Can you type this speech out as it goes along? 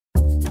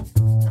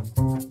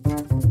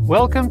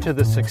Welcome to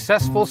The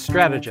Successful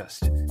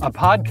Strategist, a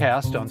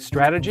podcast on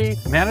strategy,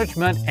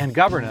 management, and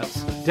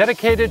governance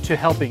dedicated to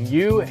helping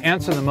you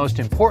answer the most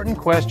important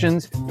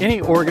questions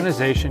any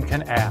organization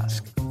can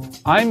ask.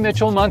 I'm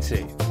Mitchell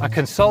Muncy, a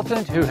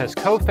consultant who has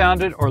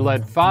co-founded or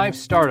led 5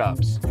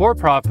 startups,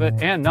 for-profit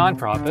and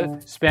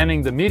nonprofit,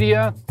 spanning the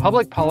media,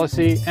 public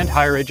policy, and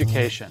higher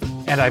education.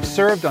 And I've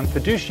served on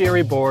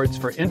fiduciary boards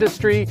for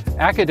industry,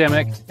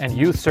 academic, and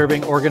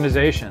youth-serving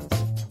organizations.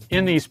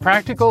 In these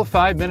practical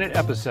 5-minute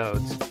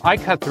episodes, I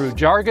cut through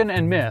jargon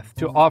and myth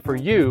to offer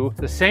you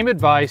the same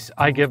advice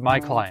I give my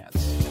clients.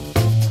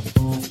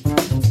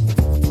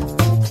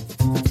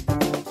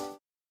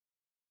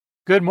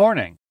 Good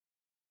morning.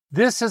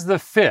 This is the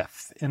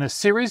 5th in a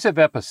series of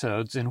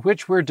episodes in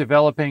which we're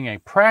developing a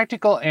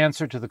practical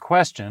answer to the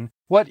question,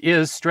 what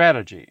is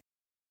strategy?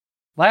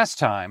 Last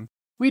time,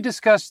 we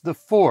discussed the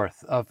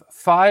 4th of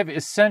 5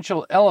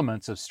 essential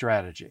elements of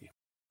strategy,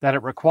 that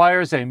it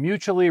requires a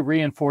mutually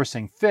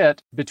reinforcing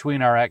fit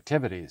between our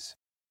activities.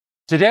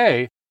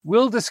 Today,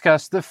 we'll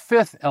discuss the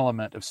 5th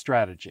element of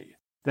strategy,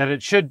 that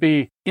it should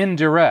be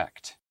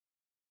indirect.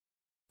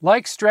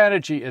 Like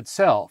strategy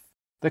itself,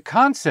 the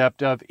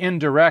concept of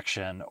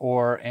indirection,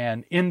 or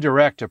an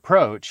indirect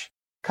approach,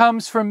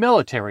 comes from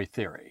military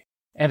theory,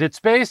 and it's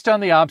based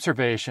on the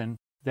observation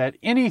that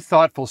any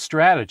thoughtful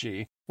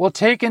strategy will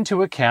take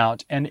into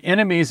account an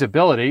enemy's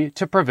ability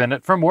to prevent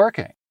it from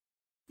working.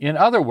 In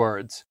other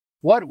words,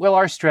 what will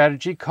our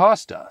strategy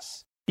cost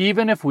us,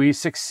 even if we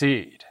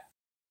succeed?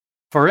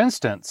 For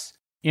instance,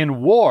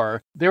 in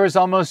war, there is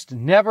almost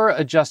never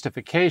a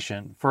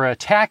justification for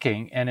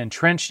attacking an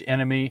entrenched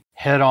enemy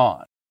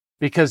head-on,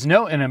 because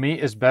no enemy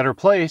is better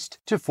placed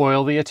to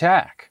foil the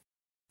attack.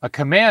 A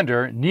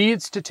commander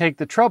needs to take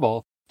the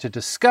trouble to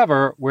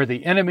discover where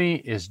the enemy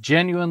is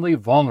genuinely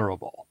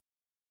vulnerable.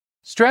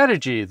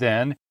 Strategy,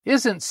 then,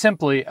 isn't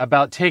simply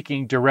about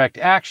taking direct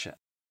action.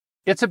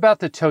 It's about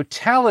the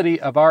totality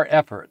of our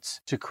efforts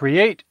to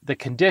create the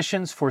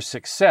conditions for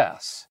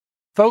success,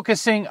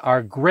 focusing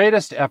our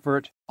greatest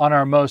effort on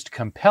our most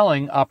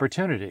compelling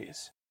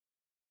opportunities.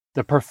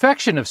 The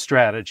perfection of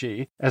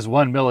strategy, as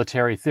one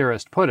military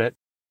theorist put it,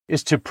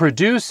 is to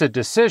produce a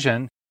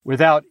decision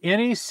without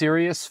any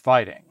serious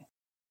fighting.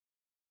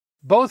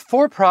 Both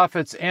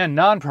for-profits and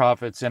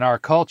nonprofits in our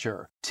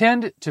culture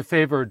tend to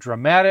favor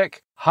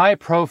dramatic,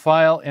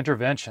 high-profile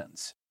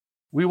interventions.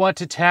 We want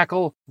to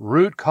tackle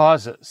root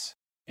causes,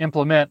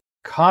 implement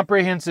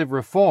comprehensive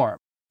reform,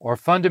 or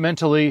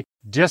fundamentally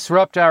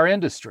disrupt our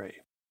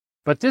industry.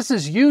 But this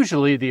is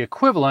usually the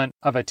equivalent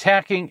of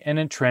attacking an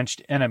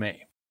entrenched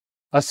enemy.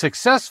 A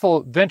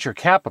successful venture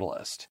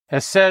capitalist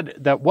has said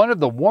that one of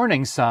the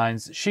warning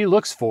signs she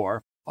looks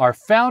for are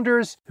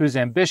founders whose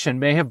ambition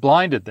may have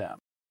blinded them.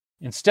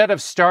 Instead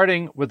of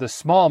starting with a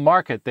small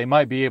market they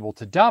might be able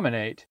to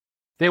dominate,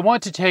 they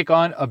want to take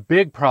on a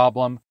big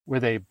problem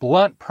with a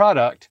blunt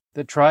product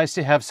that tries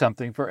to have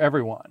something for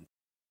everyone.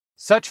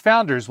 Such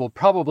founders will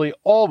probably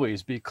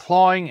always be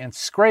clawing and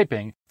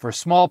scraping for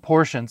small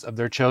portions of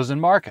their chosen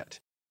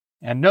market.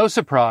 And no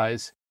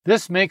surprise,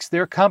 this makes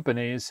their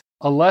companies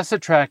a less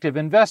attractive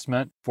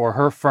investment for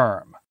her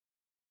firm.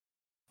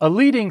 A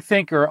leading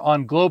thinker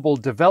on global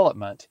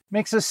development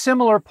makes a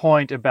similar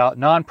point about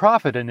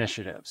nonprofit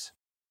initiatives.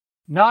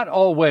 Not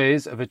all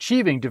ways of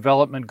achieving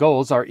development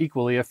goals are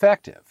equally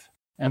effective.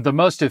 And the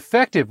most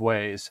effective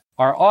ways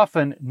are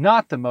often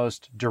not the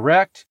most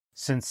direct,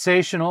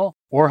 sensational,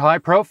 or high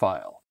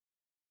profile.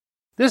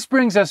 This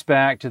brings us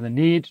back to the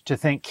need to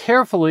think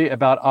carefully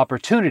about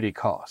opportunity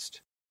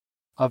cost.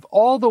 Of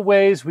all the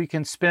ways we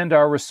can spend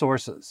our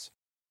resources,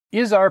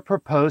 is our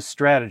proposed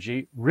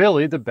strategy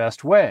really the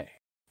best way?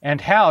 And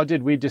how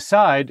did we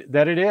decide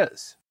that it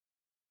is?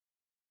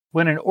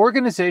 When an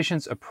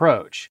organization's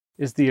approach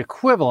is the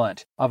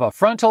equivalent of a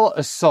frontal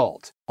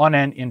assault on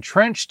an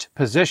entrenched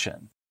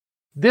position,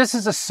 this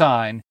is a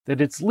sign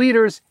that its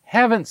leaders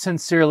haven't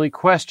sincerely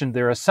questioned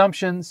their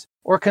assumptions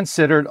or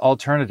considered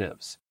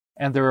alternatives,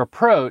 and their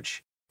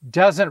approach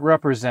doesn't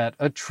represent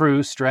a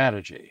true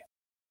strategy.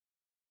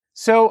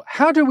 So,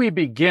 how do we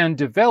begin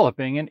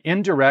developing an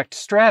indirect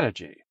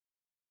strategy?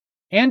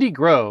 Andy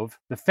Grove,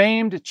 the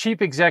famed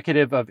chief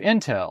executive of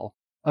Intel,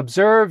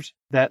 observed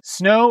that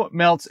snow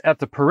melts at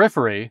the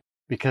periphery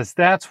because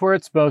that's where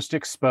it's most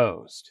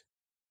exposed.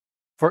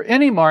 For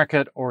any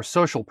market or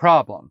social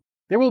problem,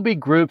 there will be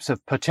groups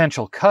of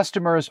potential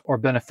customers or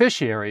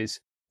beneficiaries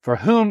for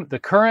whom the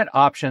current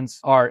options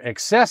are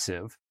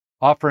excessive,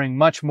 offering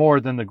much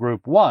more than the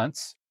group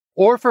wants,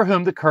 or for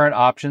whom the current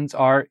options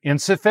are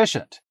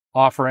insufficient,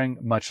 offering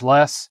much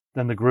less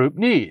than the group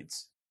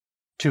needs.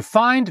 To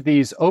find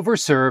these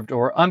overserved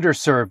or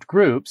underserved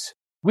groups,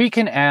 we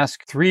can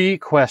ask 3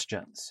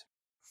 questions.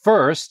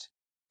 First,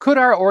 could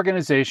our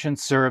organization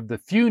serve the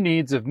few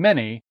needs of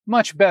many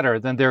much better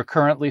than they're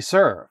currently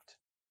served?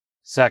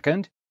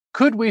 Second,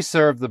 could we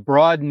serve the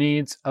broad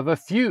needs of a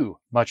few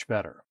much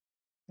better?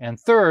 And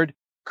third,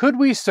 could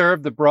we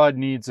serve the broad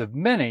needs of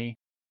many,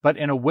 but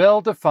in a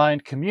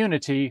well-defined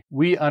community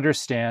we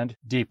understand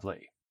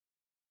deeply?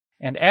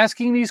 and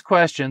asking these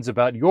questions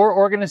about your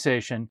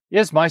organization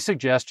is my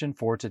suggestion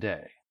for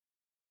today.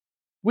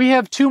 We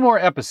have 2 more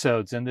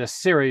episodes in this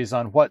series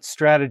on what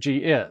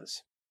strategy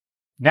is.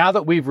 Now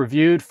that we've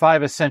reviewed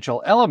 5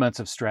 essential elements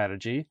of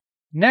strategy,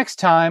 next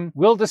time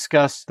we'll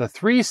discuss the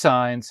 3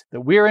 signs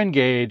that we're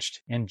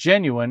engaged in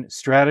genuine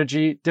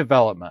strategy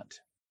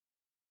development.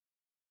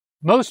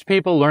 Most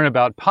people learn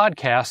about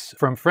podcasts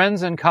from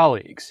friends and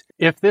colleagues.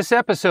 If this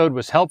episode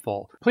was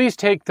helpful, please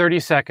take 30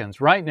 seconds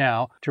right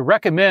now to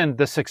recommend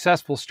The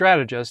Successful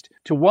Strategist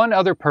to one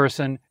other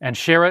person and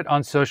share it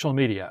on social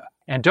media.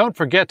 And don't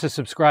forget to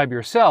subscribe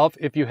yourself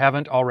if you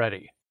haven't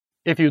already.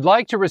 If you'd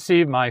like to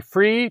receive my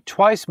free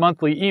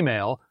twice-monthly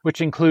email,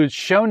 which includes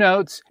show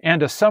notes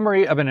and a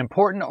summary of an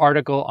important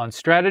article on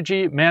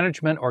strategy,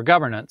 management, or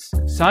governance,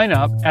 sign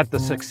up at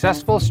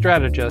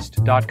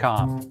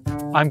thesuccessfulstrategist.com.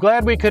 I'm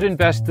glad we could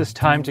invest this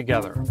time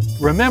together.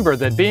 Remember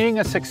that being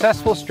a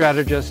successful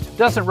strategist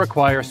doesn't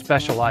require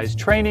specialized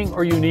training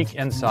or unique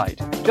insight,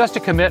 just a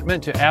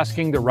commitment to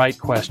asking the right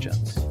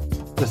questions.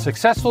 The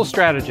Successful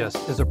Strategist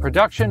is a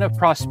production of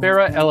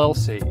Prospera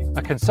LLC,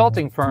 a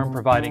consulting firm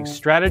providing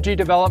strategy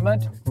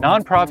development,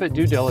 nonprofit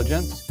due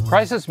diligence,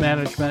 crisis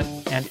management,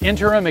 and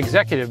interim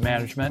executive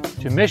management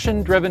to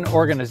mission-driven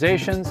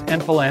organizations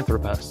and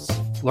philanthropists.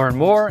 Learn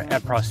more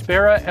at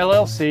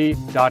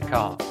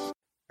prosperallc.com.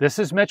 This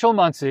is Mitchell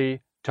Muncy.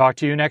 Talk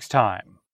to you next time.